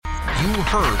You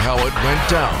heard how it went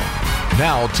down.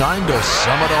 Now time to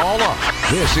sum it all up.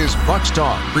 This is Bucks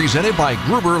Talk, presented by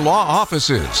Gruber Law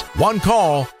Offices. One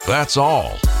call, that's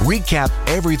all. Recap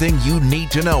everything you need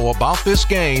to know about this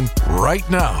game right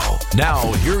now.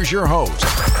 Now, here's your host,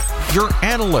 your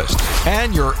analyst,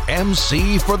 and your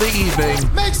MC for the evening.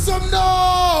 Make some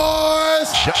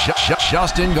noise!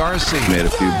 Justin Garcia. Made a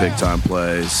few big-time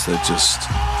plays that just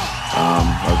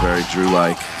are very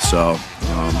Drew-like. So,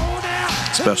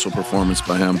 special performance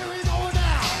by him.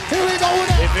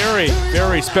 A very,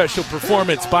 very special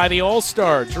performance by the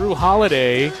All-Star, Drew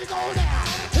Holiday,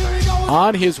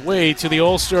 on his way to the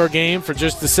All-Star game for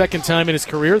just the second time in his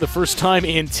career, the first time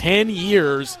in 10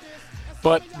 years.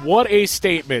 But what a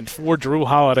statement for Drew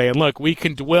Holiday. And look, we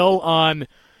can dwell on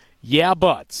yeah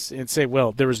buts and say,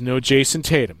 well, there was no Jason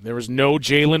Tatum, there was no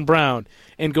Jaylen Brown,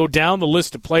 and go down the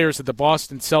list of players that the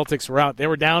Boston Celtics were out. They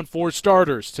were down 4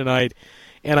 starters tonight,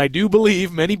 and I do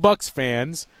believe many Bucks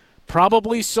fans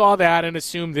probably saw that and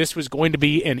assumed this was going to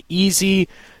be an easy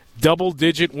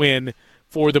double-digit win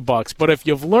for the Bucks. But if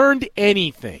you've learned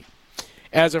anything,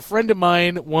 as a friend of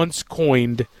mine once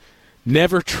coined,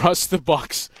 never trust the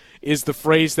Bucks is the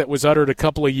phrase that was uttered a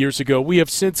couple of years ago. We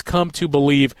have since come to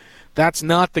believe that's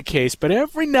not the case. But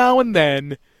every now and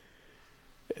then,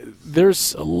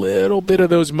 there's a little bit of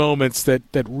those moments that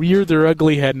rear their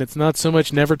ugly head, and it's not so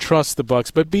much never trust the Bucks,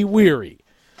 but be weary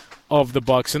of the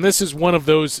Bucks. And this is one of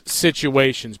those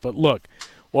situations. But look,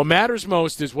 what matters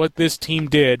most is what this team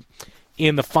did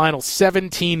in the final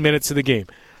 17 minutes of the game.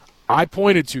 I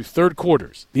pointed to third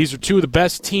quarters. These are two of the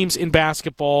best teams in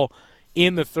basketball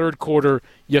in the third quarter.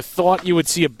 You thought you would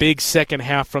see a big second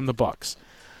half from the Bucks.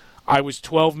 I was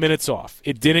 12 minutes off.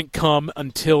 It didn't come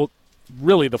until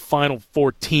really the final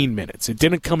 14 minutes. It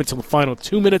didn't come until the final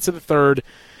 2 minutes of the third,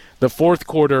 the fourth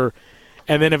quarter,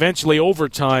 and then eventually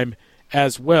overtime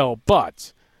as well.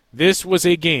 But this was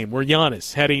a game where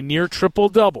Giannis had a near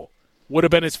triple-double. Would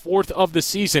have been his 4th of the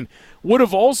season. Would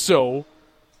have also,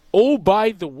 oh,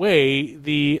 by the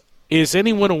way, is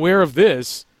anyone aware of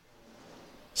this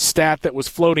stat that was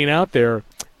floating out there,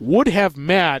 would have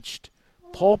matched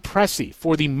Paul Pressey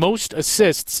for the most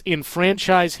assists in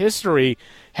franchise history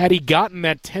had he gotten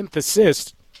that 10th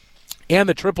assist and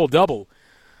the triple-double.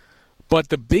 But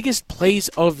the biggest plays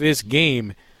of this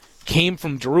game came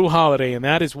from Drew Holiday, and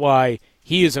that is why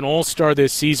he is an all-star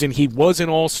this season. He was an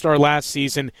all-star last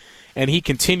season, and he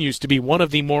continues to be one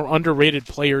of the more underrated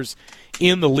players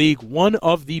in the league, one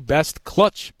of the best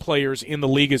clutch players in the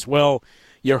league as well.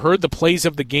 You heard the plays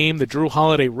of the game, the Drew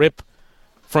Holiday rip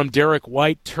from Derek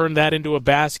White, turned that into a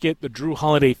basket, the Drew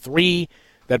Holiday 3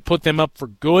 that put them up for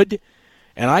good.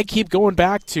 And I keep going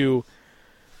back to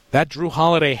that Drew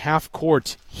Holiday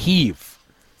half-court heave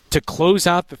to close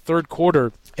out the third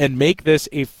quarter and make this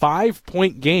a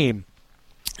 5-point game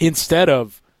instead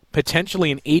of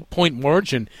potentially an 8-point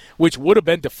margin, which would have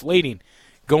been deflating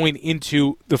going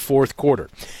into the fourth quarter.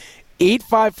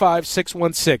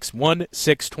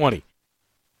 855-616-1620.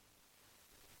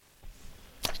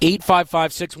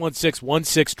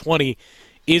 855-616-1620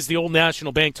 is the Old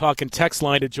National Bank Talk and text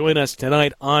line to join us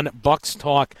tonight on Bucks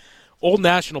Talk. Old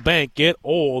National Bank, get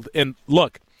old. And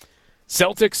look,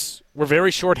 Celtics were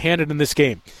very shorthanded in this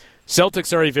game.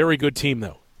 Celtics are a very good team,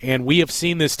 though. And we have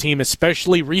seen this team,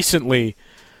 especially recently,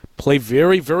 play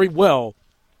very, very well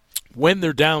when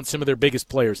they're down some of their biggest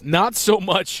players. Not so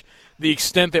much the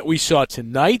extent that we saw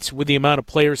tonight with the amount of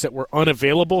players that were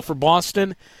unavailable for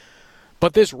Boston,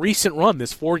 but this recent run,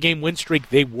 this 4-game win streak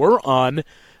they were on,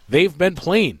 they've been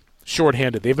playing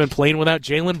shorthanded. They've been playing without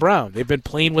Jaylen Brown. They've been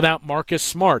playing without Marcus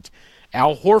Smart.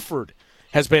 Al Horford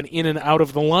has been in and out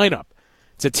of the lineup.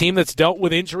 It's a team that's dealt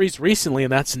with injuries recently,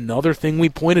 and that's another thing we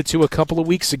pointed to a couple of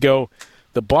weeks ago.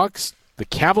 The Bucks, the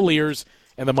Cavaliers,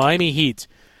 and the Miami Heat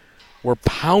were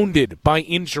pounded by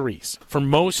injuries for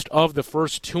most of the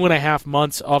first 2.5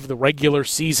 months of the regular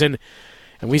season.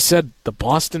 And we said the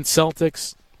Boston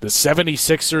Celtics, the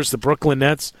 76ers, the Brooklyn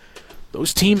Nets,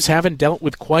 those teams haven't dealt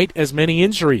with quite as many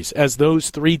injuries as those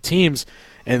 3 teams.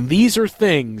 And these are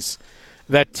things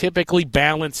that typically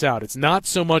balance out. It's not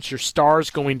so much your stars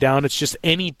going down, it's just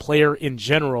any player in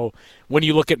general. When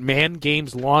you look at man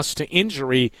games lost to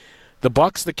injury, the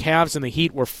Bucks, the Cavs, and the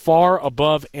Heat were far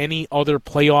above any other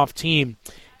playoff team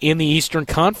in the Eastern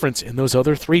Conference, and those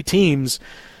other 3 teams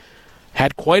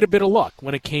had quite a bit of luck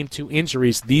when it came to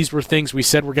injuries. These were things we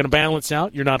said were going to balance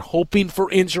out. You're not hoping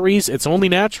for injuries. It's only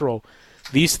natural.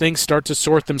 These things start to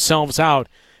sort themselves out.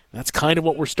 That's kind of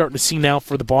what we're starting to see now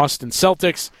for the Boston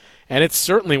Celtics, and it's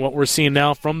certainly what we're seeing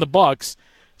now from the Bucks.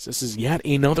 This is yet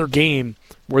another game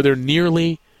where they're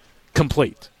nearly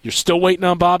complete. You're still waiting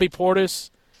on Bobby Portis.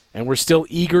 and we're still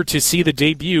eager to see the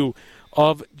debut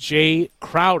of Jay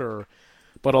Crowder.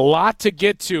 But a lot to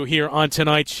get to here on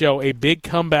tonight's show. A big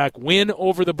comeback win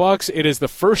over the Bucks. It is the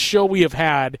first show we have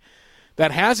had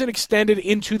that hasn't extended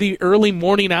into the early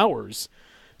morning hours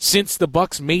since the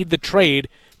Bucks made the trade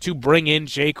to bring in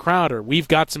Jay Crowder. We've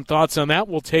got some thoughts on that.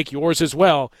 We'll take yours as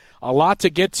well. A lot to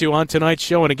get to on tonight's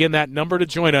show. And again, that number to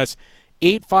join us,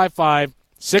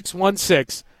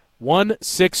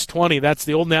 855-616-1620. That's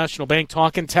the Old National Bank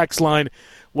talk and text line.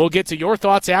 We'll get to your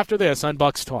thoughts after this on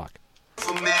Bucks Talk.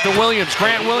 To Williams.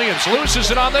 Grant Williams loses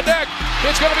it on the deck.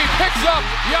 It's going to be picked up.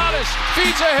 Giannis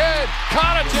feeds ahead.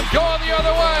 Connaughton going the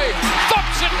other way.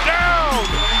 Thumps it down.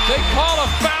 They call a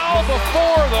foul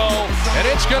before, though, and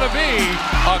it's going to be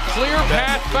a clear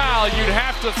path foul, you'd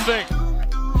have to think.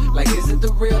 Like, is it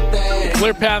the real thing?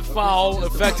 Clear path foul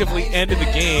effectively ended the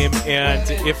game, and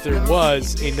if there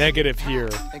was a negative here,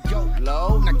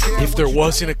 if there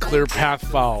wasn't a clear path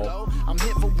foul,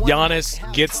 Giannis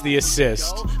gets the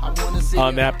assist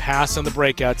on that pass on the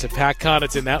breakout to Pat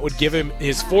Connaughton. That would give him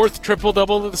his 4th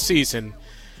triple-double of the season,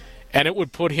 and it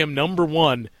would put him number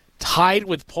 1, tied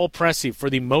with Paul Pressey for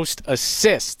the most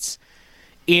assists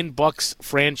in Bucks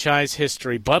franchise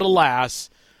history. But alas,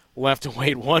 we'll have to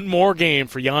wait one more game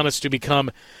for Giannis to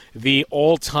become the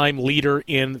all-time leader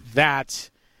in that,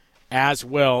 as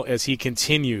well as he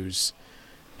continues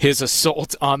his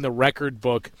assault on the record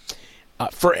book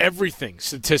for everything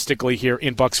statistically here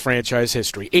in Bucks franchise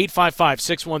history.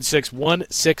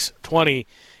 855-616-1620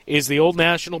 is the Old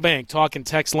National Bank talk and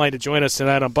text line to join us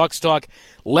tonight on Bucks Talk.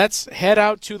 Let's head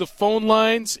out to the phone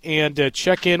lines and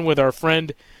check in with our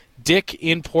friend Dick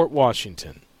in Port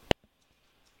Washington.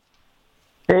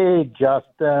 Hey,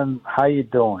 Justin. How you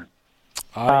doing?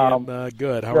 I am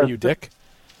good. How are you, Dick?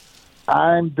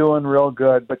 I'm doing real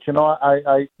good. But,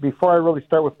 I before I really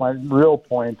start with my real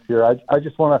points here, I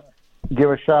just want to give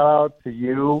a shout-out to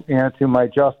you and to my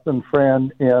Justin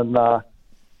friend in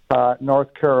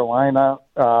North Carolina.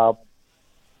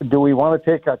 Do we want to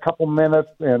take a couple minutes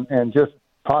and just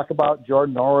talk about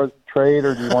Jordan Nora's trade,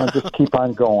 or do you want to just keep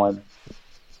on going?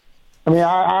 I mean,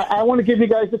 I want to give you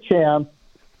guys a chance.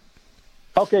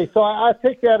 Okay, so I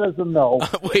take that as a no.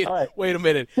 Wait a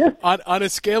minute. On a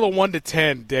scale of 1 to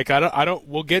 10, Dick,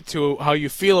 we'll get to how you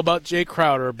feel about Jay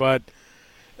Crowder, but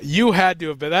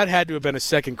that had to have been a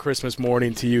second Christmas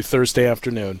morning to you Thursday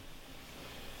afternoon.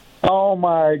 Oh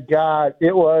my God,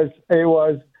 it was. I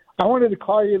wanted to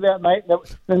call you that night.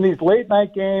 In these late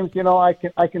night games, I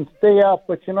can stay up,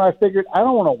 but I figured I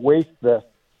don't want to waste this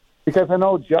because I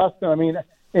know Justin. I mean,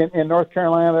 in North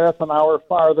Carolina, that's an hour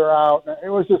farther out. It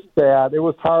was just sad. It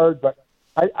was hard, but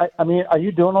I mean, are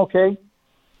you doing okay?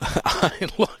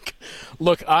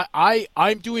 Look,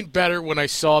 I'm doing better when I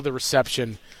saw the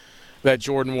reception that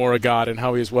Jordan Nwora got and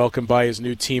how he was welcomed by his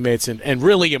new teammates and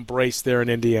really embraced there in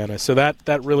Indiana. So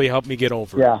that really helped me get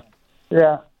over it.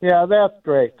 Yeah, that's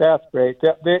great.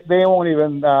 They won't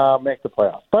even make the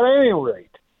playoffs. But at any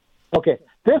rate, okay,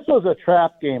 this was a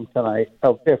trap game tonight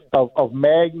of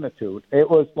magnitude. It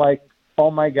was like,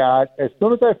 oh my God, as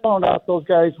soon as I found out those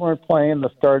guys weren't playing, the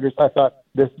starters, I thought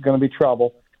this is going to be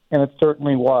trouble, and it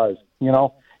certainly was.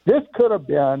 This could have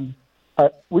been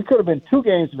we could have been 2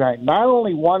 games behind, not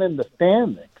only one in the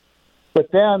standings,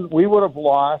 but then we would have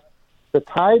lost the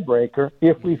tiebreaker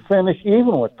if we finished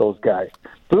even with those guys.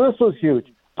 So this was huge.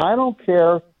 I don't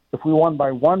care if we won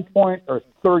by 1 point or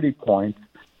 30 points.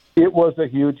 It was a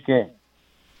huge game.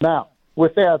 Now,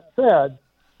 with that said,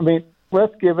 I mean,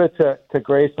 let's give it to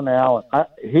Grayson Allen.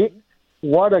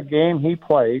 What a game he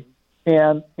played,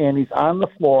 and he's on the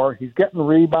floor. He's getting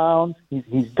rebounds.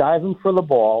 He's diving for the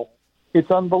ball.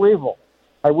 It's unbelievable.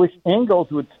 I wish Ingles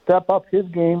would step up his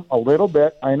game a little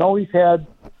bit. I know he's had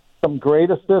some great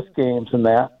assist games in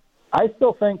that. I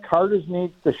still think Carter's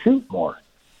needs to shoot more.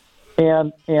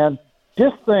 And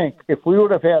just think, if we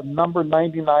would have had number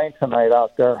 99 tonight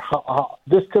out there,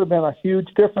 this could have been a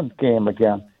huge different game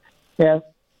again. And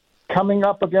coming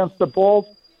up against the Bulls,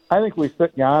 I think we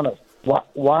sit Giannis.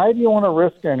 Why do you want to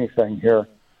risk anything here?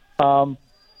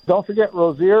 Don't forget,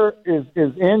 Rozier is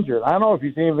injured. I don't know if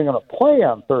he's even going to play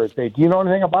on Thursday. Do you know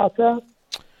anything about that?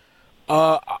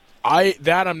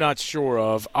 I'm not sure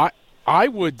of. I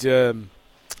would, in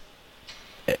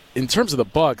terms of the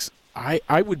Bucks,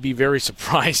 I would be very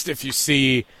surprised if you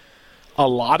see a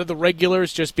lot of the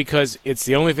regulars, just because it's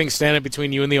the only thing standing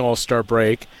between you and the All-Star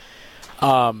break.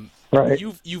 Right.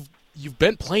 You've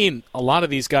been playing a lot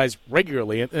of these guys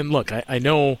regularly, and look, I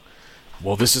know.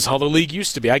 Well, this is how the league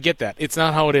used to be. I get that. It's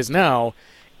not how it is now.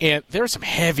 And there are some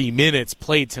heavy minutes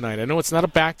played tonight. I know it's not a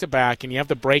back-to-back, and you have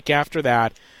the break after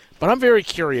that. But I'm very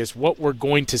curious what we're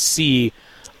going to see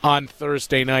on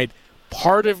Thursday night.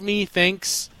 part of me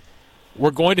thinks we're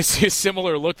going to see a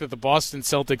similar look that the Boston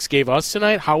Celtics gave us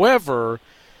tonight. However,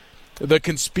 the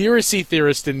conspiracy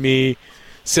theorist in me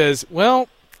says, well,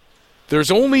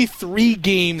 there's only 3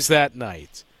 games that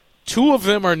night. 2 of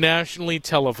them are nationally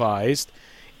televised.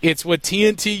 It's what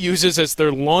TNT uses as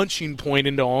their launching point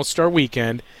into All-Star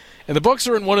Weekend. And the Bucks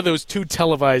are in one of those 2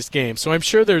 televised games. So I'm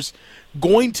sure there's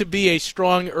going to be a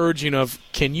strong urging of,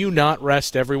 can you not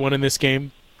rest everyone in this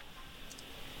game?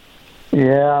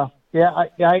 Yeah,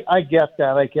 I get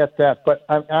that. But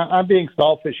I'm being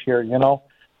selfish here, you know.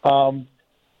 I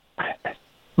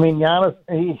mean,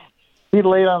 Giannis, he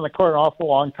laid on the court an awful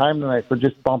long time tonight for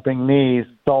just bumping knees.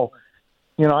 So,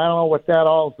 you know, I don't know what that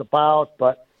all is about,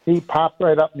 but he popped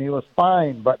right up and he was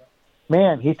fine. But,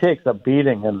 man, he takes a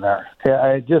beating in there.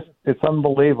 It's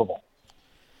unbelievable.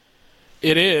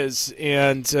 It is,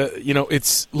 and, you know,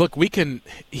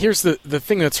 here's the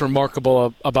thing that's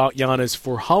remarkable about Giannis,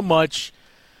 for how much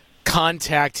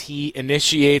contact he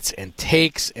initiates and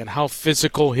takes and how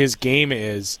physical his game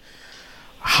is.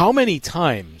 How many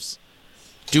times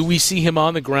do we see him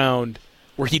on the ground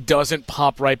where he doesn't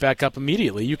pop right back up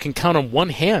immediately? You can count on one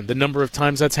hand the number of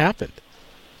times that's happened.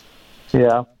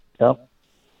 Yeah.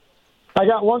 I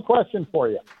got one question for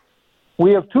you.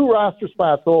 We have 2 roster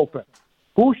spots open.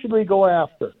 Who should we go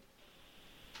after?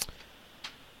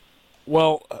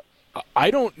 Well, I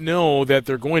don't know that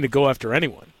they're going to go after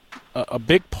anyone. A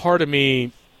big part of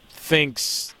me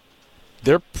thinks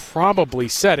they're probably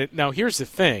set it. Now, here's the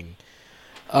thing.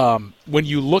 When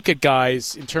you look at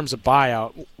guys in terms of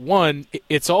buyout, one,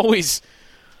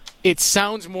 it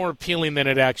sounds more appealing than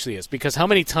it actually is, because how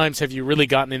many times have you really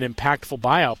gotten an impactful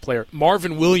buyout player?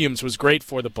 Marvin Williams was great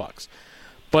for the Bucks.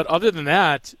 But other than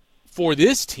that, for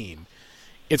this team,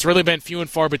 it's really been few and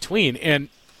far between. And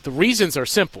the reasons are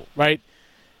simple, right?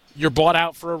 You're bought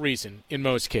out for a reason in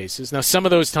most cases. Now, some of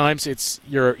those times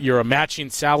you're a matching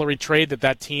salary trade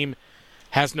that team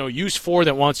has no use for,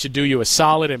 that wants to do you a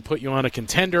solid and put you on a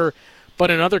contender.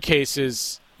 But in other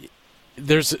cases,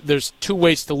 there's 2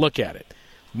 ways to look at it.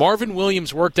 Marvin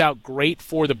Williams worked out great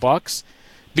for the Bucks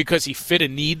because he fit a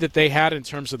need that they had in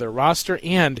terms of their roster,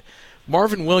 and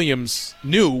Marvin Williams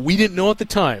knew, we didn't know at the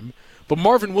time, but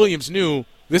Marvin Williams knew,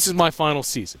 this is my final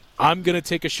season. I'm going to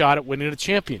take a shot at winning a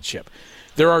championship.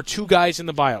 There are 2 guys in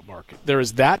the buyout market. There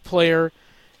is that player,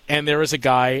 and there is a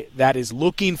guy that is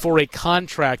looking for a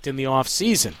contract in the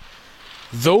offseason.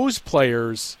 Those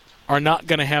players are not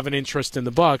going to have an interest in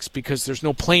the Bucks because there's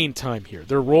no playing time here.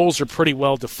 Their roles are pretty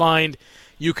well defined.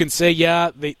 You can say,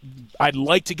 I'd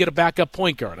like to get a backup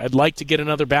point guard. I'd like to get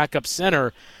another backup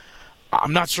center.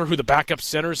 I'm not sure who the backup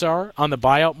centers are on the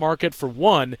buyout market, for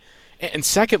one. And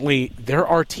secondly, there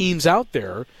are teams out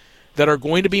there that are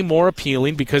going to be more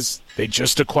appealing because they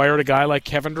just acquired a guy like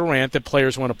Kevin Durant that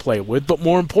players want to play with, but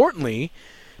more importantly,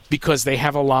 because they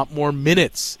have a lot more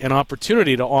minutes and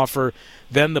opportunity to offer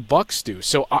than the Bucks do.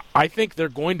 So I think they're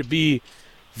going to be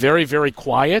very, very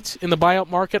quiet in the buyout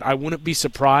market. I wouldn't be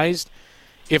surprised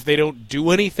if they don't do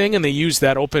anything and they use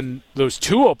those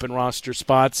 2 open roster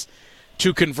spots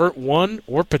to convert one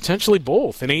or potentially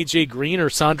both, an A.J. Green or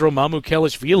Sandro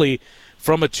Mamukelashvili,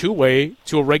 from a 2-way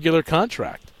to a regular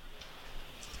contract.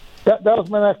 That was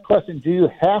my next question. Do you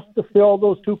have to fill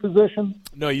those 2 positions?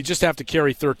 No, you just have to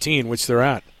carry 13, which they're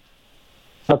at.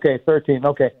 Okay, 13.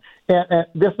 Okay. And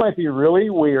this might be really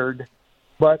weird,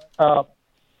 but, I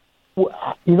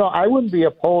wouldn't be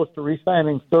opposed to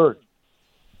re-signing Serge.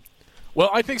 Well,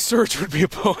 I think Serge would be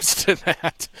opposed to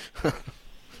that.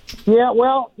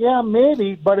 Yeah,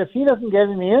 maybe, but if he doesn't get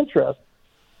any interest,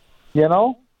 you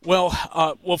know? Well,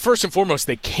 first and foremost,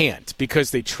 they can't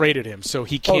because they traded him, so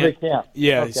he can't. Oh, they can't.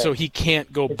 Yeah, okay. So he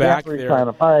can't go they back can't there.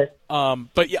 All right.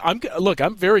 But yeah,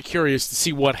 I'm very curious to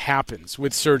see what happens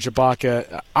with Serge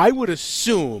Ibaka. I would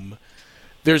assume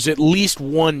there's at least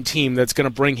one team that's going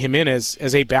to bring him in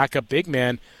as a backup big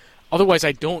man. Otherwise,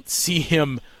 I don't see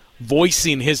him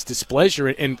voicing his displeasure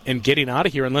and getting out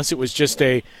of here unless it was just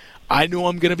I know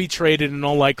I'm going to be traded in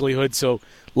all likelihood, so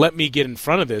let me get in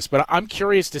front of this. But I'm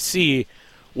curious to see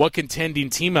what contending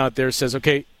team out there says,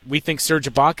 okay, we think Serge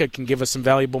Ibaka can give us some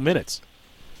valuable minutes.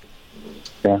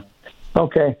 Yeah.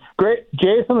 Okay. Great.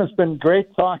 Jason, it's been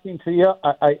great talking to you.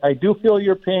 I do feel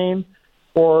your pain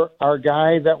for our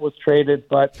guy that was traded,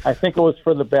 but I think it was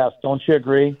for the best. Don't you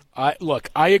agree? I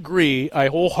agree. I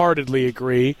wholeheartly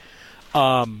agree.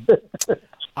 I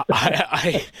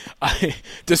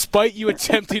despite you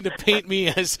attempting to paint me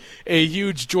as a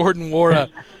huge Jordan Nwora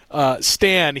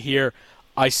stan here,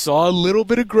 I saw a little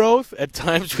bit of growth. At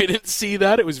times we didn't see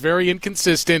that. It was very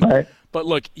inconsistent. Right. But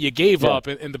look, you gave up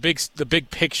in the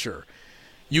big picture.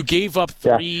 You gave up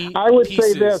 3 I would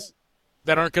pieces. say this.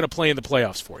 that aren't going to play in the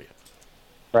playoffs for you.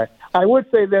 Right. I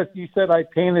would say this. You said I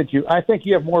painted you. I think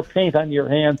you have more paint on your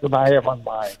hands than I have on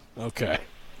mine. Okay.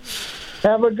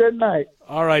 Have a good night.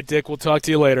 All right, Dick. We'll talk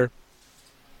to you later.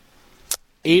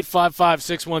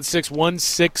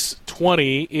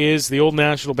 855-616-1620 is the Old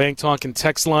National Bank Talk and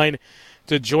text line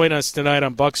to join us tonight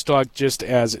on Bucks Talk, just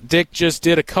as Dick just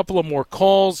did. A couple of more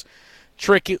calls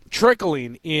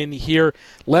trickling in here.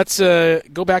 Let's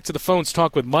go back to the phones,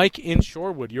 talk with Mike in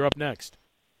Shorewood. You're up next.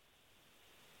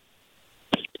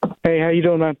 Hey, how you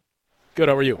doing, man? Good,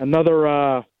 how are you?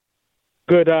 Another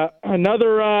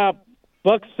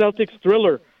Bucks Celtics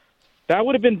thriller. That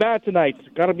would have been bad tonight,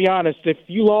 got to be honest. If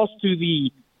you lost to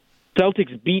the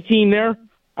Celtics B team there,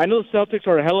 I know the Celtics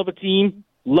are a hell of a team.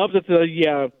 Love that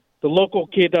the local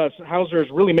kid Hauser is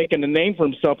really making a name for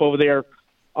himself over there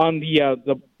on the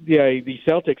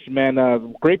Celtics,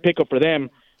 man. Great pickup for them.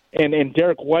 And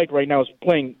Derek White right now is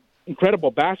playing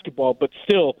incredible basketball, but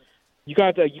still, you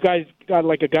guys got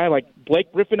like a guy like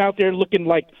Blake Griffin out there looking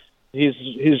like his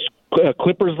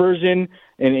Clippers version,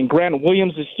 and Grant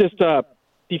Williams is just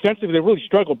defensively they really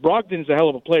struggled. Brogdon's a hell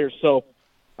of a player, so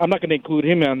I'm not going to include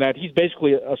him on that. He's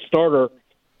basically a starter,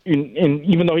 and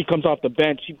even though he comes off the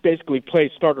bench, he basically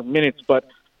plays starter minutes. But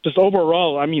just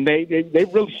overall, I mean, they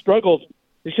really struggled.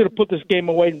 They should have put this game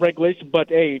away in regulation. But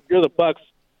hey, if you're the Bucks,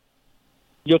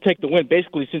 you'll take the win.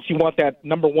 Basically, since you want that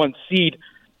number one seed,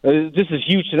 this is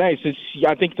huge tonight. Since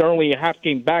I think they're only a half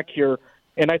game back here,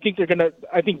 and I think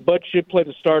I think Bud should play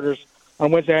the starters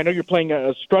on Wednesday. I know you're playing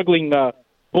a struggling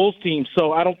Bulls team,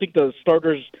 so I don't think the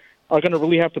starters are going to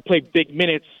really have to play big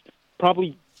minutes.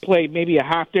 Probably play maybe a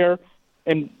half there,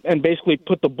 and basically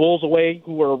put the Bulls away,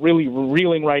 who are really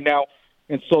reeling right now.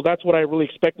 And so that's what I really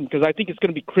expect them, because I think it's going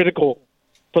to be critical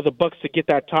for the Bucks to get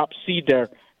that top seed there,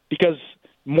 because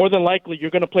more than likely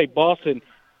you're going to play Boston,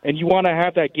 and you want to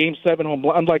have that Game 7 home.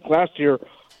 Unlike last year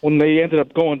when they ended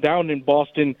up going down in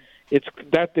Boston, it's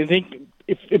that they think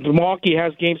if Milwaukee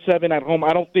has Game 7 at home,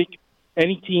 I don't think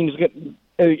any team's going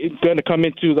to come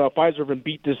into the Fiserv and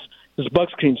beat this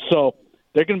Bucks team. So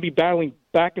they're going to be battling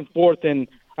back and forth, and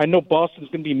I know Boston's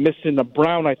going to be missing a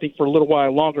Brown, I think, for a little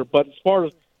while longer. But as far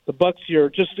as the Bucks here,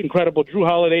 just incredible. Drew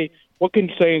Holiday, what can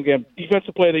you say again?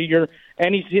 Defensive player of the year,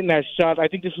 and he's hitting that shot. I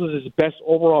think this was his best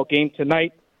overall game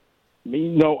tonight. You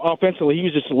know, offensively, he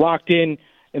was just locked in,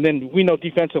 and then we know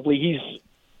defensively he's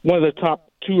one of the top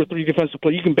 2 or 3 defensive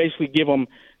players. You can basically give him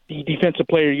the defensive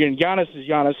player of the year. And Giannis is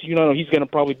Giannis. You know he's going to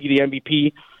probably be the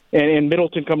MVP. And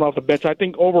Middleton coming off the bench. I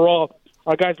think overall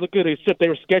our guys look good, except they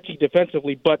were sketchy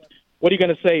defensively. But what are you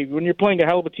going to say? When you're playing a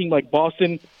hell of a team like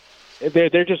Boston,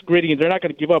 they're just gritty, and they're not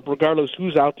going to give up regardless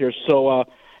who's out there. So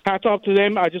hats off to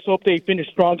them. I just hope they finish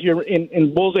strong here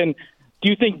in Bulls. And do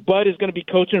you think Bud is going to be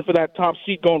coaching for that top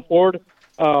seed going forward?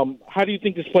 How do you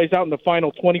think this plays out in the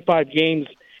final 25 games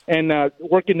and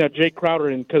working Jay Crowder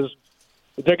in? Because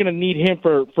they're going to need him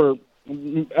for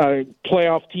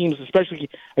playoff teams, especially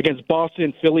against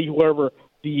Boston, Philly, whoever,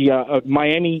 the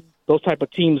Miami, those type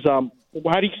of teams. How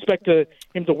do you expect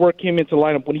him to work him into the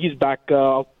lineup when he's back?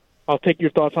 I'll take your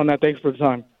thoughts on that. Thanks for the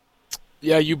time.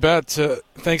 Yeah, you bet.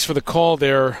 Thanks for the call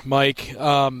there, Mike.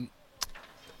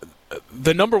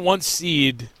 The number one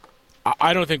seed,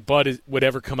 I don't think Bud would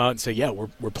ever come out and say, yeah,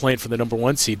 we're playing for the number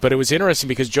one seed. But it was interesting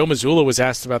because Joe Mazzulla was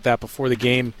asked about that before the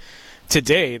game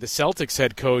today, the Celtics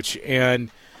head coach, and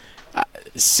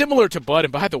similar to Bud.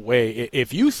 And by the way,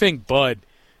 if you think Bud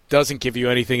doesn't give you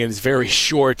anything and is very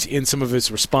short in some of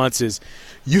his responses,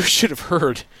 you should have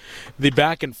heard the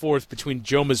back and forth between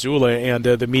Joe Mazzulla and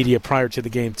the media prior to the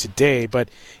game today. But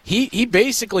he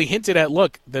basically hinted at,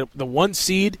 look, the one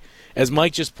seed, as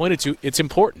Mike just pointed to, it's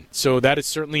important. So that is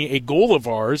certainly a goal of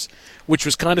ours, which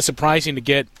was kind of surprising to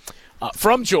get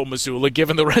from Joe Mazzulla,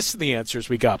 given the rest of the answers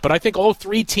we got. But I think all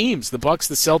 3 teams, the Bucks,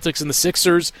 the Celtics, and the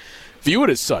Sixers, view it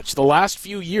as such. The last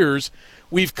few years,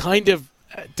 we've kind of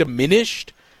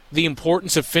diminished the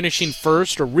importance of finishing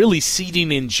first or really seeding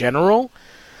in general.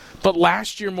 But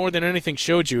last year, more than anything,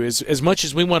 showed you, as much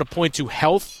as we want to point to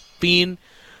health being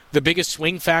the biggest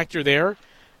swing factor there,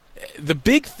 the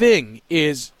big thing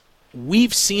is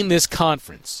we've seen this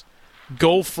conference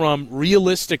go from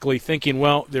realistically thinking,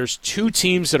 well, there's 2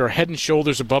 teams that are head and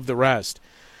shoulders above the rest.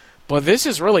 But this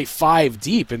is really 5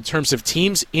 deep in terms of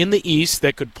teams in the East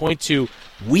that could point to,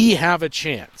 we have a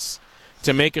chance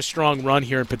to make a strong run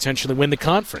here and potentially win the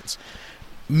conference.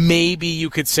 Maybe you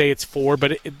could say it's 4,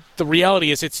 but the reality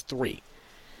is it's 3.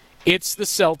 It's the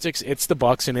Celtics, it's the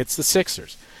Bucks, and it's the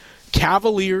Sixers.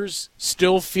 Cavaliers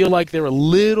still feel like they're a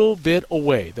little bit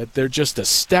away, that they're just a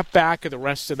step back of the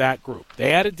rest of that group.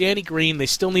 They added Danny Green. They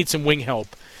still need some wing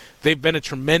help they've been a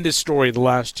tremendous story the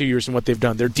last 2 years in what they've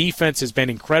done. Their defense has been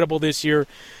incredible this year.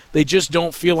 They just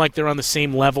don't feel like they're on the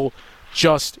same level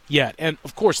just yet. And,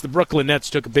 of course, the Brooklyn Nets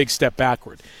took a big step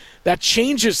backward. That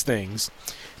changes things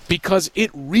because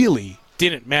it really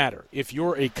didn't matter if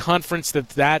you're a conference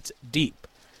that's deep.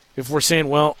 If we're saying,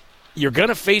 well, you're going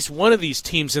to face one of these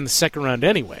teams in the second round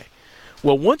anyway.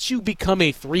 Well, once you become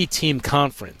a 3-team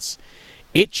conference,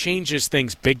 it changes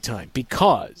things big time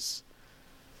because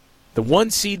the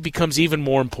 1 seed becomes even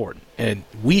more important. And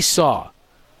we saw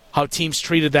how teams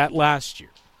treated that last year.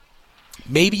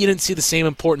 Maybe you didn't see the same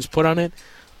importance put on it,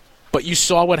 but you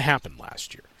saw what happened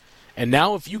last year. And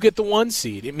now if you get the 1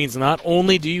 seed, it means not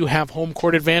only do you have home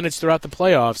court advantage throughout the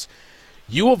playoffs,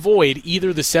 you avoid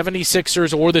either the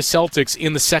 76ers or the Celtics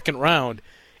in the second round,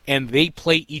 and they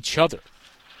play each other.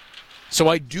 So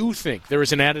I do think there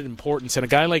is an added importance, and a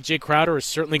guy like Jay Crowder is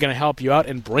certainly going to help you out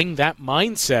and bring that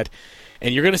mindset,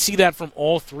 and you're going to see that from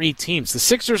all 3 teams. The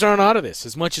Sixers aren't out of this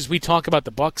as much as we talk about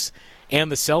the Bucks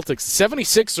and the Celtics. The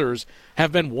 76ers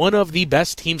have been one of the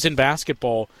best teams in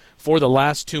basketball for the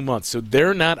last 2 months, so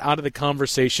they're not out of the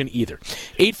conversation either.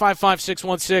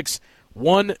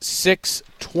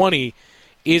 855-616-1620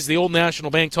 is the Old National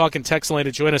Bank Talk and text line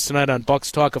to join us tonight on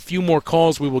Bucks Talk. A few more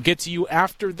calls. We will get to you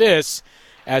after this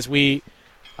as we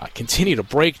continue to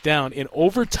break down an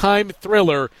overtime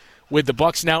thriller with the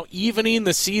Bucks now evening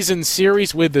the season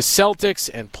series with the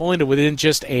Celtics and pulling to within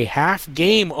just a half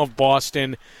game of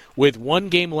Boston with 1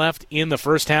 game left in the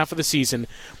first half of the season.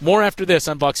 More after this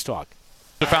on Bucks Talk.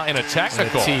 In a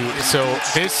technical. So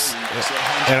this,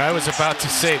 and I was about to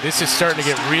say, this is starting to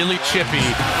get really chippy.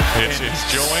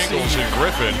 It's Joe Ingles and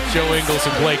Griffin. Joe Ingles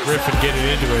and Blake Griffin getting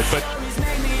into it. But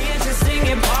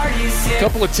a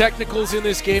couple of technicals in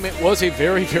this game. It was a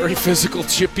very, very physical,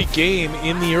 chippy game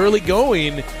in the early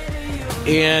going,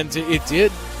 and it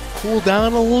did cool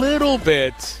down a little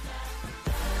bit.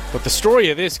 But the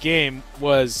story of this game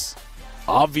was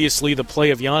obviously the play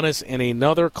of Giannis and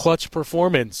another clutch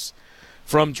performance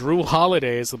from Jrue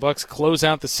Holiday as the Bucks close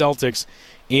out the Celtics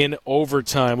in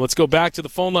overtime. Let's go back to the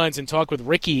phone lines and talk with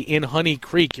Ricky in Honey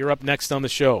Creek. You're up next on the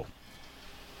show.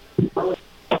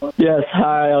 Yes,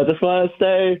 hi. I just want to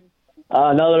say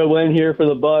another win here for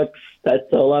the Bucks. That's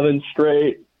 11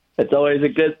 straight. It's always a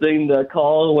good thing to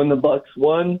call when the Bucks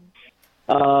won.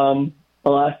 The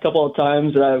last couple of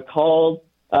times that I've called,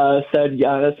 said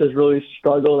Giannis has really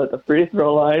struggled at the free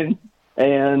throw line,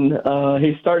 and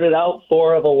he started out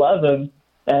 4 of 11,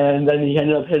 and then he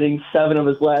ended up hitting 7 of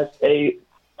his last 8.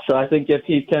 So I think if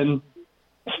he can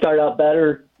start out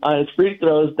better on his free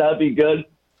throws, that'd be good.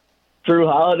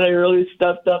 Jrue Holiday really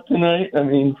stepped up tonight.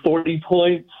 40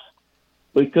 points.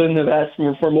 We couldn't have asked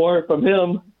for more from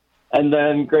him. And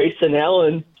then Grayson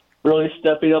Allen really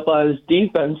stepping up on his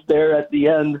defense there at the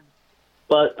end.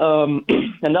 But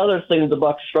another thing the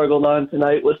Bucks struggled on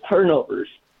tonight was turnovers.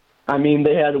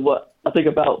 They had,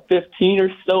 about 15 or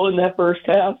so in that first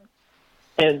half.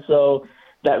 And so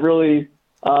that really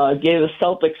gave the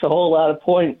Celtics a whole lot of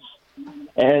points.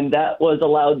 And that was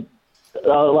allowed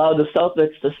the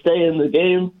Celtics to stay in the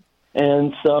game.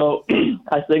 And so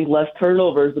I think less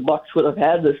turnovers, the Bucks would have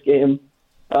had this game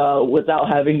without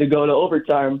having to go to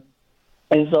overtime.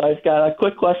 And so I've got a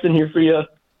quick question here for you.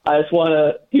 I just want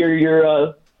to hear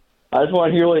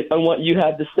what you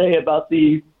had to say about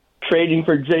the trading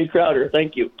for Jay Crowder.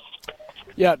 Thank you.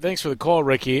 Yeah, thanks for the call,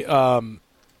 Ricky. So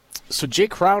Jay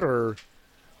Crowder,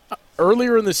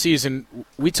 earlier in the season,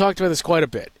 we talked about this quite a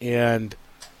bit, and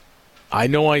I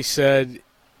know I said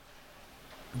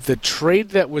the trade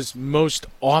that was most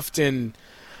often,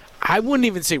 I wouldn't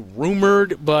even say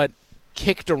rumored, but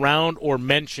kicked around or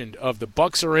mentioned of the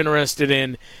Bucks are interested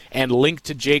in and linked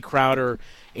to Jay Crowder,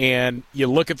 and you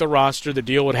look at the roster, the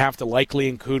deal would have to likely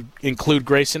include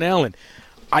Grayson Allen.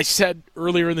 I said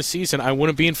earlier in the season I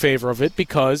wouldn't be in favor of it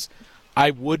because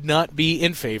I would not be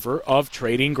in favor of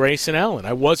trading Grayson Allen.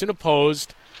 I wasn't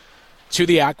opposed to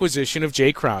the acquisition of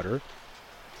Jay Crowder.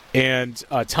 And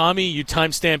Tommy, you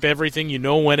timestamp everything. You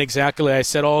know when exactly I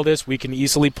said all this. We can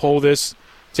easily pull this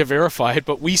to verify it.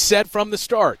 But we said from the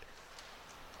start,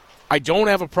 I don't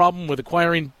have a problem with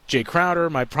acquiring Jay Crowder.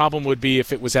 My problem would be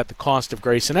if it was at the cost of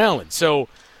Grayson Allen. So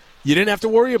you didn't have to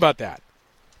worry about that.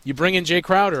 You bring in Jay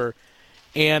Crowder,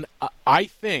 and I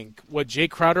think what Jay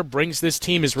Crowder brings this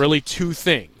team is really 2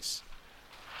 things.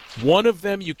 One of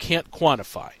them you can't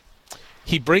quantify.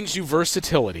 He brings you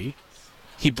versatility.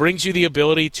 He brings you the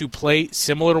ability to play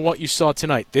similar to what you saw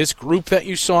tonight. This group that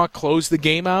you saw close the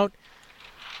game out,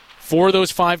 4 of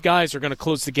those 5 guys are going to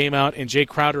close the game out, and Jay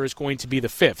Crowder is going to be the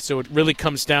 5th. So it really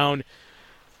comes down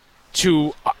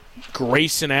to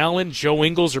Grayson Allen, Joe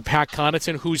Ingles, or Pat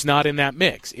Connaughton, who's not in that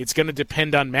mix. It's going to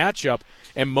depend on matchup,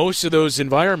 and most of those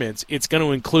environments, it's going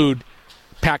to include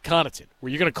Pat Connaughton,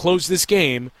 where you're going to close this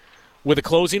game with a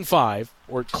closing five,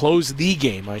 or close the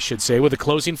game, I should say, with a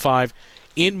closing five.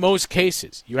 In most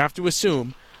cases, you have to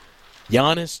assume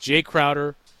Giannis, Jay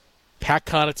Crowder, Pat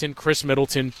Connaughton, Chris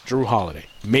Middleton, Drew Holiday.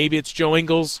 Maybe it's Joe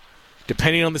Ingles.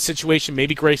 Depending on the situation,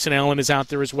 maybe Grayson Allen is out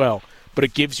there as well. But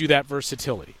it gives you that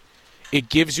versatility. It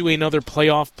gives you another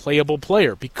playoff playable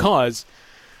player, because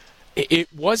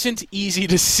it wasn't easy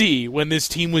to see when this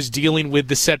team was dealing with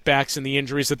the setbacks and the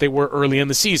injuries that they were early in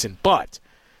the season. But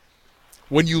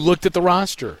when you looked at the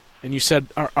roster and you said,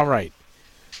 all right,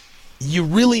 you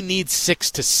really need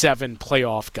 6 to 7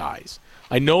 playoff guys.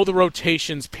 I know the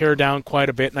rotations pare down quite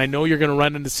a bit, and I know you're going to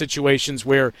run into situations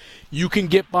where you can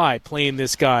get by playing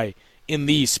this guy in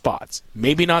these spots.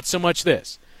 Maybe not so much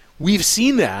this. We've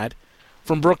seen that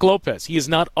from Brook Lopez. He is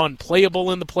not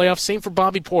unplayable in the playoffs. Same for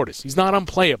Bobby Portis. He's not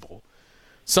unplayable.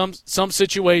 Some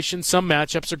situations, some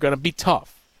matchups are going to be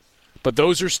tough. But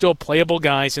those are still playable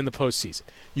guys in the postseason.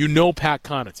 You know Pat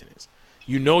Connaughton is.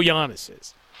 You know Giannis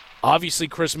is. Obviously,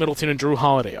 Chris Middleton and Drew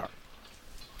Holiday are.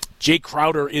 Jay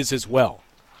Crowder is as well.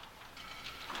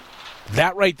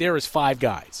 That right there is 5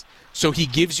 guys. So he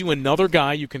gives you another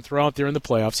guy you can throw out there in the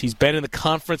playoffs. He's been in the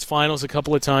conference finals a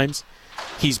couple of times.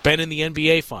 He's been in the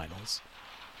NBA finals.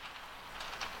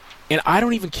 And I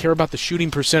don't even care about the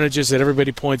shooting percentages that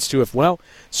everybody points to.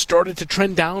 Started to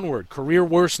trend downward. Career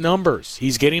worst numbers.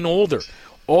 He's getting older.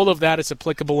 All of that is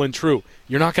applicable and true.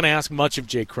 You're not going to ask much of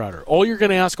Jay Crowder. All you're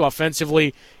going to ask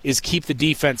offensively is keep the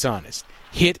defense honest.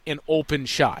 Hit an open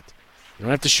shot. You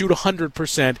don't have to shoot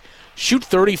 100%. Shoot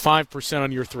 35%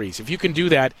 on your threes. If you can do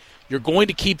that, you're going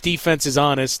to keep defenses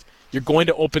honest. You're going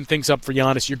to open things up for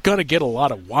Giannis. You're going to get a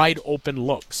lot of wide open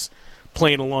looks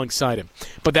playing alongside him.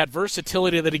 But that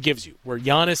versatility that he gives you, where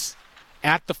Giannis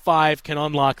at the 5 can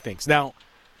unlock things. Now,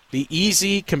 the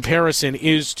easy comparison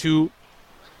is to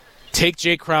take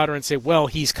Jay Crowder and say, well,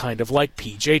 he's kind of like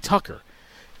P.J. Tucker.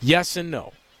 Yes and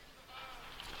no.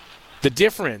 The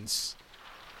difference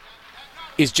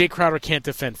is Jay Crowder can't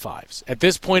defend 5s. At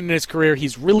this point in his career,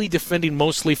 he's really defending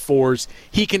mostly 4s.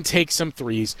 He can take some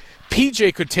 3s.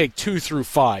 P.J. could take 2 through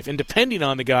 5, and depending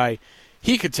on the guy,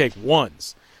 he could take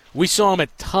 1s. We saw him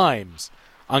at times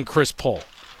on Chris Paul,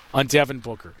 on Devin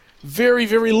Booker. Very,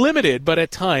 very limited, but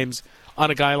at times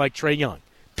on a guy like Trae Young.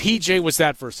 P.J. was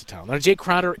that versatile. Now, Jay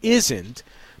Crowder isn't,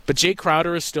 but Jay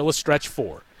Crowder is still a stretch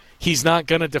 4. He's not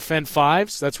going to defend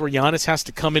 5s. That's where Giannis has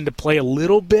to come into play a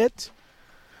little bit.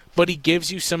 But he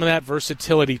gives you some of that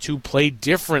versatility to play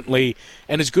differently.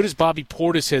 And as good as Bobby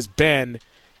Portis has been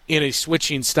in a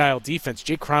switching style defense,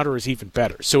 Jay Crowder is even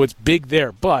better. So it's big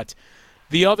there. But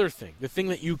the other thing, the thing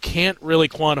that you can't really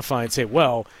quantify and say,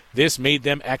 well, this made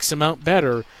them X amount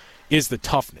better, is the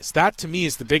toughness. That, to me,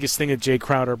 is the biggest thing that Jay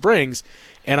Crowder brings.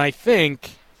 And I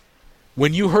think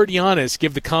when you heard Giannis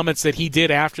give the comments that he did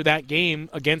after that game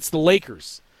against the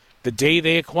Lakers, the day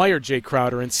they acquired Jay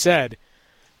Crowder, and said,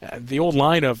 the old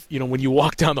line of, when you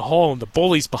walk down the hall and the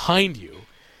bully's behind you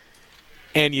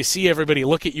and you see everybody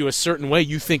look at you a certain way,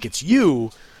 you think it's you,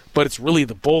 but it's really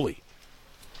the bully.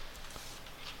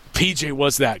 PJ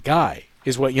was that guy,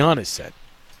 is what Giannis said.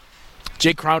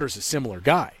 Jay Crowder's a similar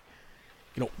guy.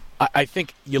 I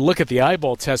think you look at the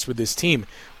eyeball test with this team,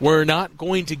 we're not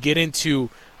going to get into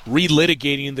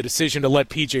relitigating the decision to let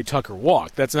P.J. Tucker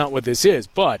walk. That's not what this is.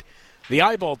 But the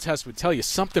eyeball test would tell you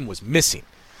something was missing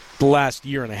the last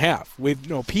year and a half with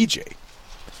P.J.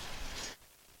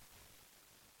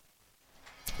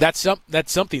 That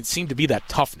something seemed to be that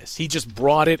toughness. He just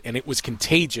brought it, and it was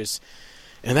contagious,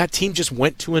 and that team just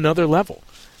went to another level.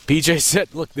 P.J.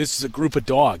 said, look, this is a group of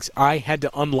dogs. I had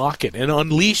to unlock it and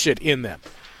unleash it in them.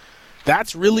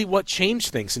 That's really what changed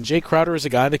things, and Jay Crowder is a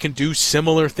guy that can do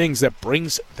similar things, that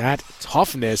brings that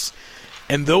toughness,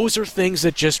 and those are things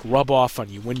that just rub off on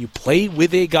you. When you play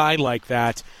with a guy like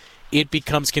that, it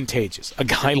becomes contagious. A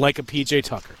guy like a P.J.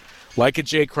 Tucker, like a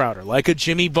Jay Crowder, like a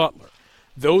Jimmy Butler.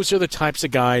 Those are the types of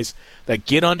guys that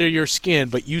get under your skin,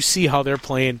 but you see how they're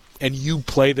playing, and you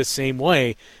play the same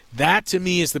way. That, to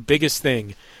me, is the biggest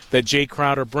thing that Jay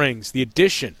Crowder brings, the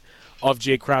addition of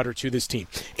Jay Crowder to this team.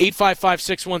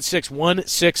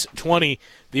 855-616-1620,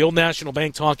 the Old National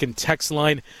Bank Talk and text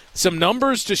line. Some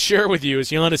numbers to share with you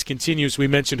as Giannis continues. We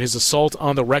mentioned his assault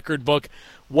on the record book,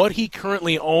 what he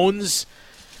currently owns,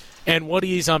 and what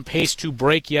he's on pace to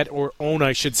break yet, or own,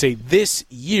 I should say, this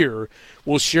year.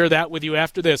 We'll share that with you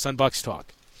after this on Bucks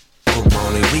Talk.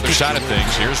 Other side of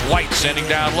things, here's White sending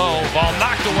down low. Ball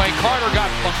knocked away. Carter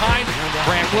got behind.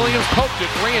 Grant Williams poked it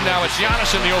free, and now it's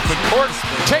Giannis in the open court.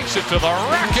 Takes it to the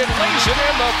rack and lays it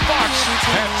in. The Bucks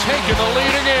have taken the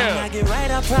lead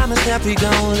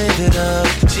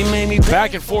again.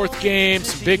 Back and forth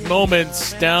games, big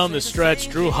moments down the stretch.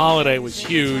 Drew Holiday was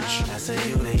huge.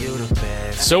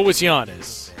 So was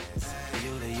Giannis.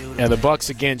 And the Bucks,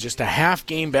 again, just a half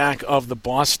game back of the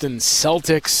Boston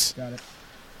Celtics. Got it.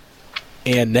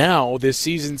 And now this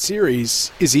season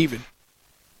series is even.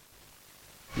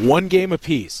 1 game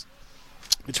apiece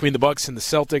between the Bucks and the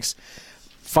Celtics.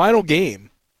 Final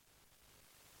game,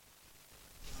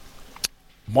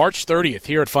 March 30th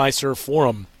here at Fiserv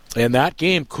Forum. And that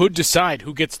game could decide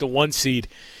who gets the 1 seed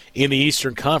in the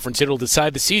Eastern Conference. It'll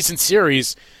decide the season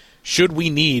series should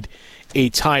we need a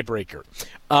tiebreaker.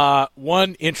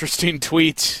 One interesting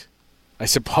tweet I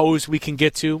suppose we can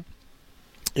get to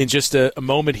in just a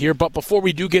moment here. But before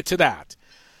we do get to that,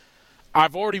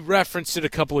 I've already referenced it a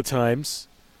couple of times.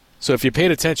 So if you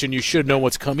paid attention, you should know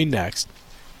what's coming next.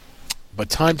 But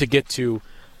time to get to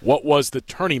what was the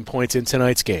turning point in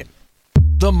tonight's game.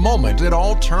 The moment it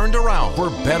all turned around for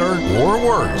better or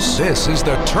worse. This is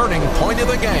the turning point of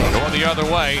the game. Going the other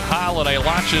way, Holiday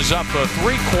launches up a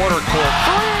three-quarter court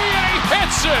three, and he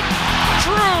hits it!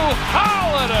 Drew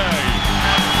Holiday!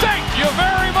 Thank you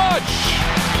very much!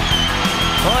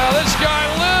 Well, this guy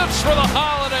lives for the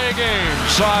Holiday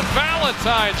games. On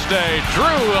Valentine's Day,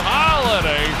 Drew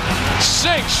Holiday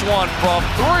sinks one from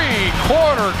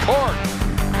three-quarter court.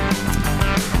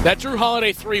 That Drew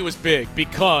Holiday 3 was big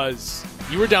because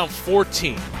you were down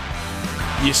 14.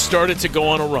 You started to go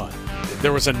on a run.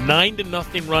 There was a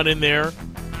 9-0 run in there.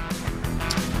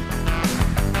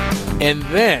 And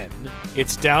then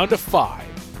it's down to 5.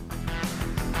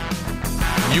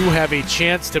 You have a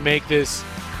chance to make this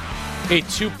a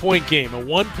 2-point game, a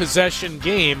 1-possession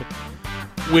game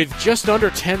with just under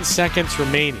 10 seconds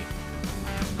remaining.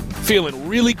 Feeling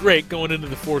really great going into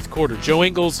the fourth quarter. Joe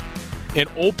Ingles, an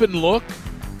open look,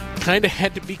 kind of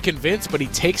had to be convinced, but he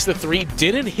takes the 3,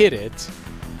 didn't hit it.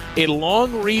 A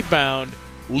long rebound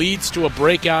leads to a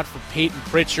breakout for Peyton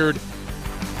Pritchard,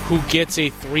 who gets a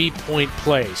 3-point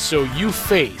play. So you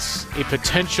face a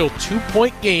potential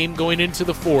 2-point game going into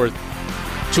the fourth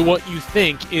to what you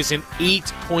think is an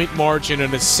 8-point margin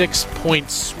and a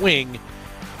 6-point swing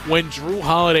when Drew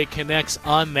Holiday connects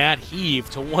on that heave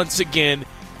to once again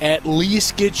at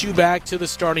least get you back to the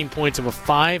starting points of a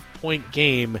 5-point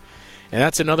game. And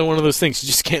that's another one of those things you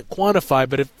just can't quantify,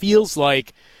 but it feels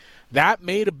like that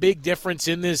made a big difference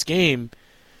in this game.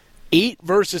 8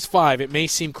 versus 5, it may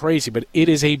seem crazy, but it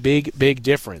is a big, big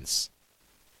difference.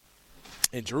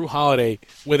 And Drew Holiday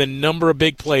with a number of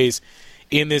big plays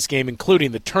in this game,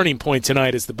 including the turning point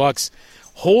tonight as the Bucks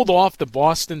hold off the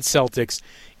Boston Celtics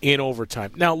in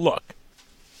overtime. Now, look,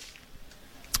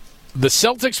 the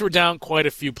Celtics were down quite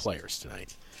a few players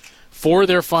tonight. 4 of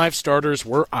their 5 starters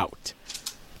were out.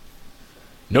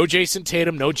 No Jason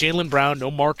Tatum, no Jaylen Brown, no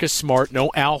Marcus Smart,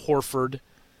 no Al Horford.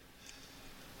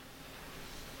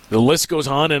 The list goes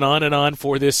on and on and on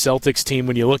for this Celtics team.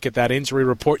 When you look at that injury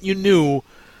report, you knew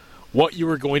what you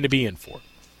were going to be in for.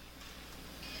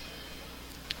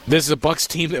 This is a Bucks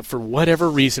team that, for whatever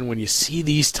reason, when you see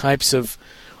these types of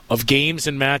games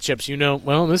and matchups, you know,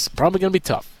 well, this is probably going to be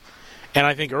tough. And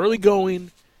I think early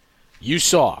going, you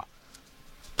saw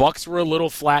Bucks were a little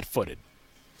flat-footed.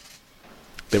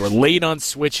 They were late on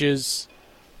switches.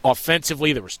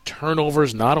 Offensively, there was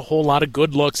turnovers, not a whole lot of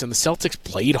good looks, and the Celtics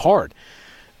played hard.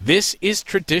 This is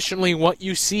traditionally what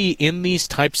you see in these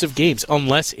types of games,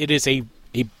 unless it is a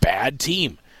bad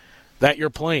team that you're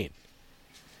playing.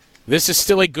 This is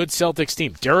still a good Celtics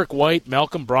team. Derek White,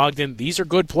 Malcolm Brogdon, these are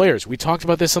good players. We talked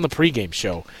about this on the pregame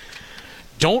show.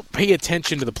 Don't pay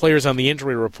attention to the players on the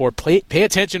injury report. Pay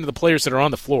attention to the players that are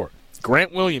on the floor.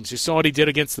 Grant Williams, you saw what he did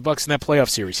against the Bucks in that playoff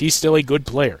series. He's still a good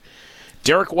player.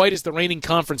 Derek White is the reigning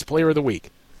conference player of the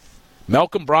week.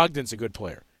 Malcolm Brogdon's a good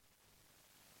player.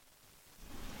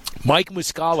 Mike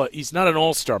Muscala, he's not an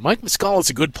all-star. Mike Muscala's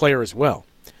a good player as well.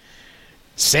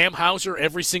 Sam Hauser,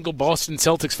 every single Boston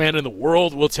Celtics fan in the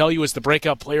world will tell you is the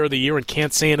breakout player of the year and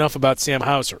can't say enough about Sam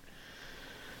Hauser.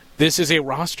 This is a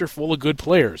roster full of good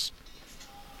players.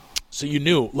 So you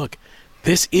knew, look,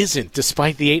 this isn't,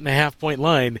 despite the 8.5-point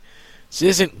line, this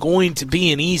isn't going to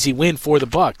be an easy win for the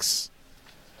Bucks.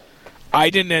 I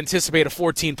didn't anticipate a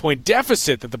 14-point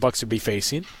deficit that the Bucks would be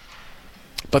facing,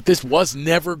 but this was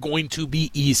never going to be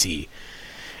easy.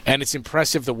 And it's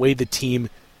impressive the way the team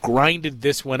grinded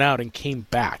this one out and came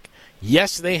back.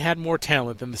 Yes, they had more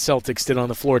talent than the Celtics did on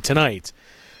the floor tonight,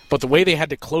 but the way they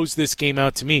had to close this game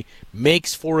out, to me,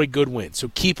 makes for a good win.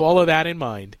 So keep all of that in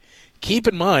mind. keep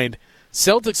in mind,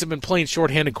 Celtics have been playing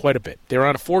shorthanded quite a bit. They're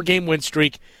on a 4-game win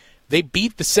streak. They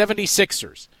beat the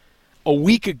 76ers a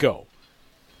week ago,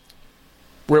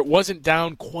 where it wasn't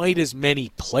down quite as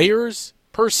many players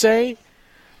per se,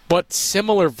 but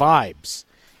similar vibes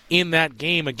in that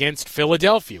game against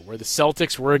Philadelphia, where the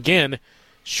Celtics were again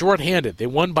shorthanded. They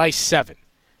won by 7.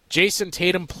 Jason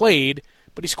Tatum played,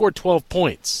 but he scored 12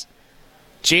 points.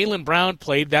 Jaylen Brown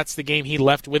played. That's the game he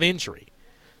left with injury.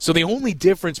 So the only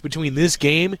difference between this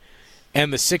game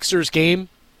and the Sixers game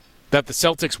that the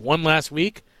Celtics won last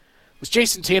week was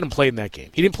Jason Tatum played in that game.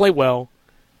 He didn't play well.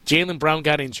 Jaylen Brown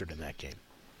got injured in that game.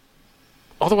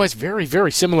 Otherwise, very,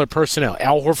 very similar personnel.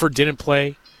 Al Horford didn't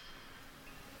play.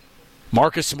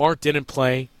 Marcus Smart didn't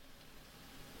play.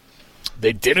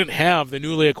 They didn't have the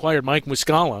newly acquired Mike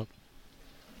Muscala.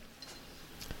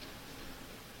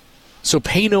 So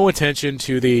pay no attention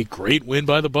to the great win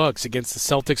by the Bucks against the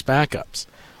Celtics backups.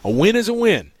 A win is a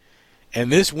win.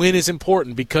 And this win is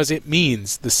important because it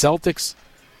means the Celtics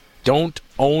don't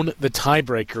own the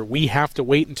tiebreaker. We have to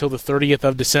wait until the 30th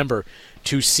of December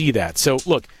to see that. So,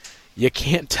 look, you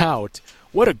can't tout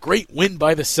what a great win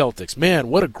by the Celtics. Man,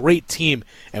 what a great team.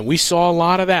 And we saw a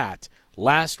lot of that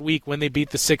last week when they beat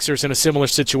the Sixers in a similar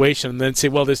situation and then say,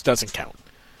 well, this doesn't count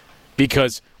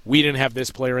because we didn't have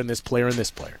this player and this player and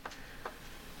this player.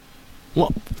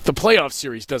 Well, the playoff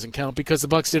series doesn't count because the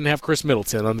Bucks didn't have Chris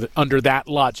Middleton under that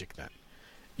logic then.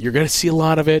 You're going to see a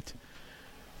lot of it.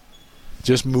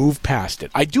 Just move past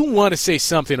it. I do want to say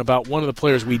something about one of the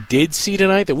players we did see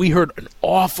tonight that we heard an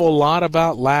awful lot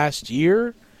about last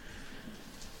year.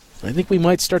 I think we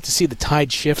might start to see the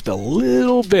tide shift a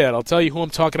little bit. I'll tell you who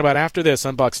I'm talking about after this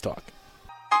on Bucks Talk.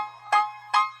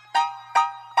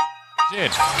 In,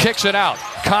 kicks it out.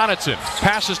 Connaughton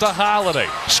passes to Holiday.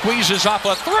 Squeezes off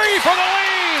a 3 for the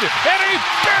lead. And he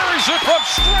buries it from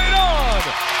straight on.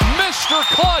 Mr.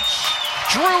 Clutch.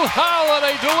 Drew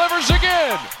Holiday delivers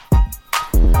again.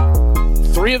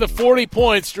 3 of the 40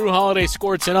 points Drew Holiday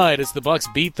scored tonight as the Bucks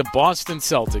beat the Boston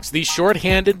Celtics. The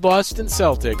shorthanded Boston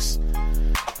Celtics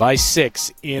by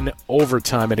 6 in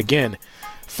overtime. And again,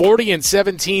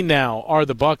 40-17 now are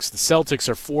the Bucks. The Celtics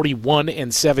are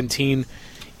 41-17.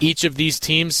 Each of these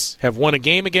teams have won a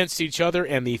game against each other,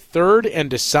 and the third and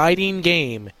deciding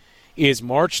game is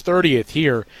March 30th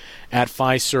here at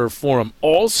Fiserv Forum.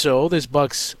 Also, this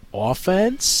Bucks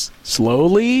offense,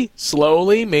 slowly,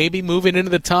 maybe moving into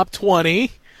the top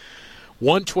 20.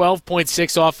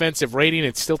 112.6 offensive rating.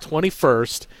 It's still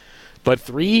 21st, but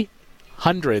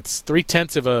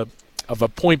 0.3 of a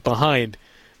point behind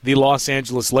the Los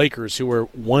Angeles Lakers, who are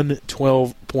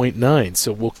 112.9.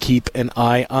 So we'll keep an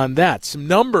eye on that. Some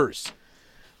numbers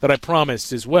that I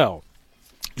promised as well.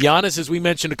 Giannis, as we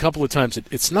mentioned a couple of times,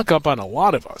 it snuck up on a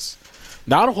lot of us.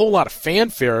 Not a whole lot of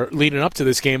fanfare leading up to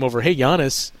this game over, hey,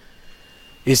 Giannis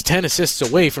is 10 assists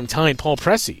away from tying Paul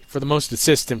Pressey for the most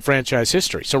assists in franchise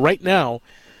history. So right now,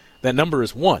 that number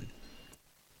is 1.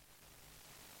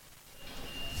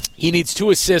 He needs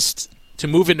 2 assists to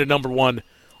move into number 1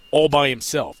 all by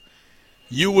himself.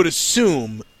 You would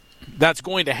assume that's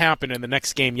going to happen in the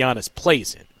next game Giannis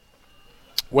plays in.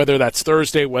 Whether that's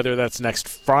Thursday, whether that's next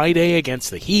Friday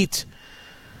against the Heat,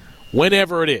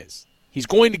 whenever it is. He's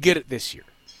going to get it this year.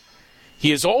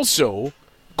 He is also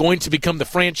going to become the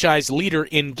franchise leader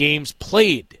in games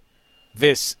played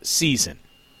this season.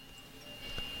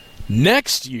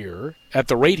 Next year, at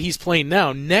the rate he's playing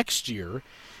now, next year,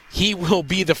 he will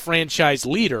be the franchise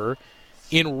leader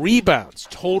in rebounds,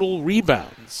 total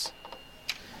rebounds.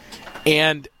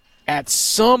 And at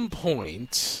some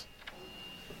point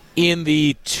in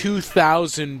the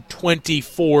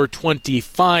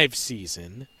 2024-25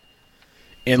 season,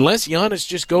 unless Giannis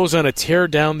just goes on a tear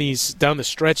down the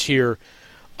stretch here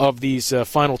of these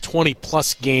final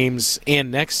 20-plus games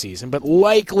and next season, but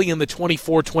likely in the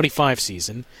 24-25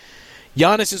 season,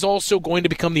 Giannis is also going to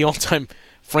become the all-time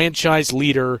franchise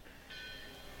leader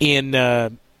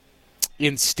in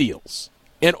steals.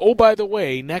 And, oh, by the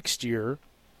way, next year,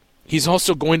 he's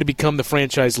also going to become the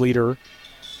franchise leader,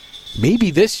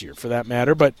 maybe this year for that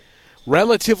matter, but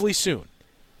relatively soon,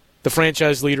 the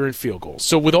franchise leader in field goals.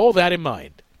 So with all that in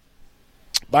mind,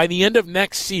 by the end of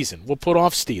next season, we'll put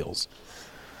off steals.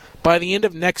 By the end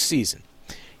of next season,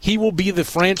 he will be the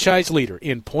franchise leader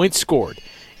in points scored,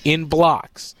 in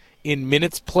blocks, in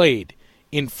minutes played,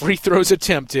 in free throws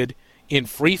attempted, in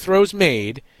free throws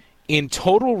made, in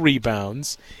total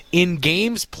rebounds, in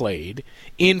games played,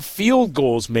 in field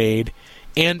goals made,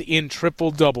 and in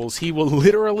triple-doubles. He will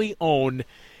literally own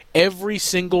every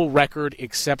single record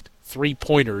except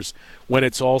three-pointers when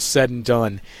it's all said and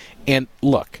done. And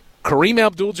look, Kareem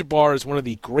Abdul-Jabbar is one of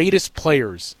the greatest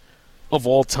players of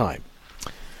all time.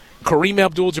 Kareem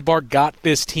Abdul-Jabbar got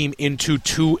this team into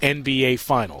 2 NBA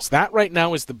Finals. That right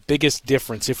now is the biggest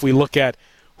difference if we look at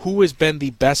who has been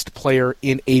the best player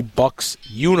in a Bucks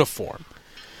uniform.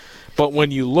 But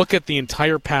when you look at the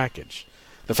entire package,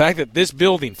 the fact that this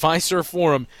building, Fiserv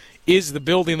Forum, is the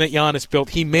building that Giannis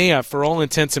built, he may have, for all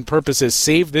intents and purposes,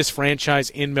 saved this franchise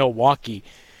in Milwaukee.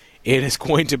 It is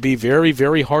going to be very,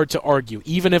 very hard to argue,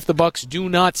 even if the Bucks do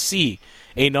not see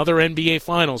another NBA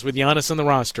Finals with Giannis on the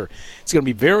roster. It's going to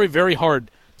be very, very hard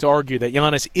to argue that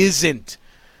Giannis isn't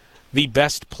the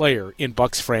best player in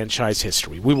Bucks franchise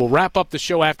history. We will wrap up the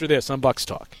show after this on Bucks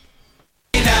Talk.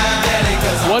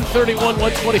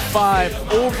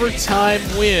 131-125 overtime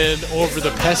win over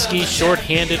the pesky,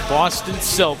 short-handed Boston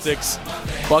Celtics.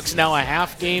 Bucks now a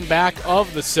half game back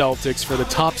of the Celtics for the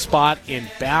top spot in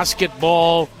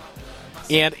basketball,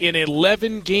 and an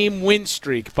 11-game win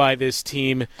streak by this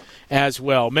team as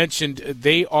well. Mentioned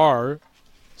they are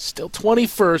still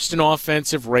 21st in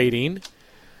offensive rating,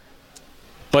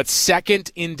 but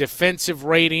second in defensive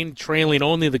rating, trailing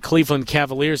only the Cleveland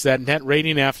Cavaliers. That net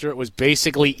rating after it was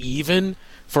basically even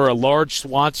for a large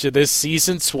swath of this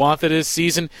season.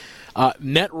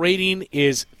 Net rating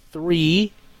is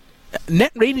 3.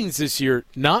 Net ratings this year,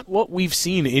 not what we've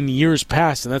seen in years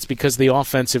past, and that's because the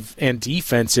offensive and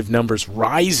defensive numbers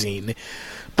rising.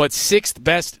 But 6th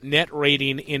best net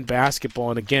rating in basketball.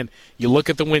 And again, you look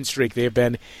at the win streak, they have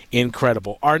been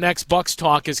incredible. Our next Bucks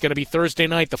Talk is going to be Thursday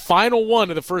night, the final one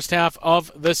of the first half of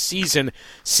the season.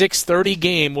 6:30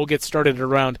 game. We'll get started at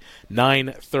around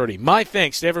 9:30. My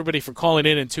thanks to everybody for calling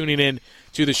in and tuning in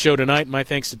to the show tonight. My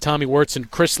thanks to Tommy Wirtz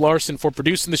and Chris Larson for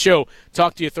producing the show.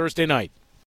 Talk to you Thursday night.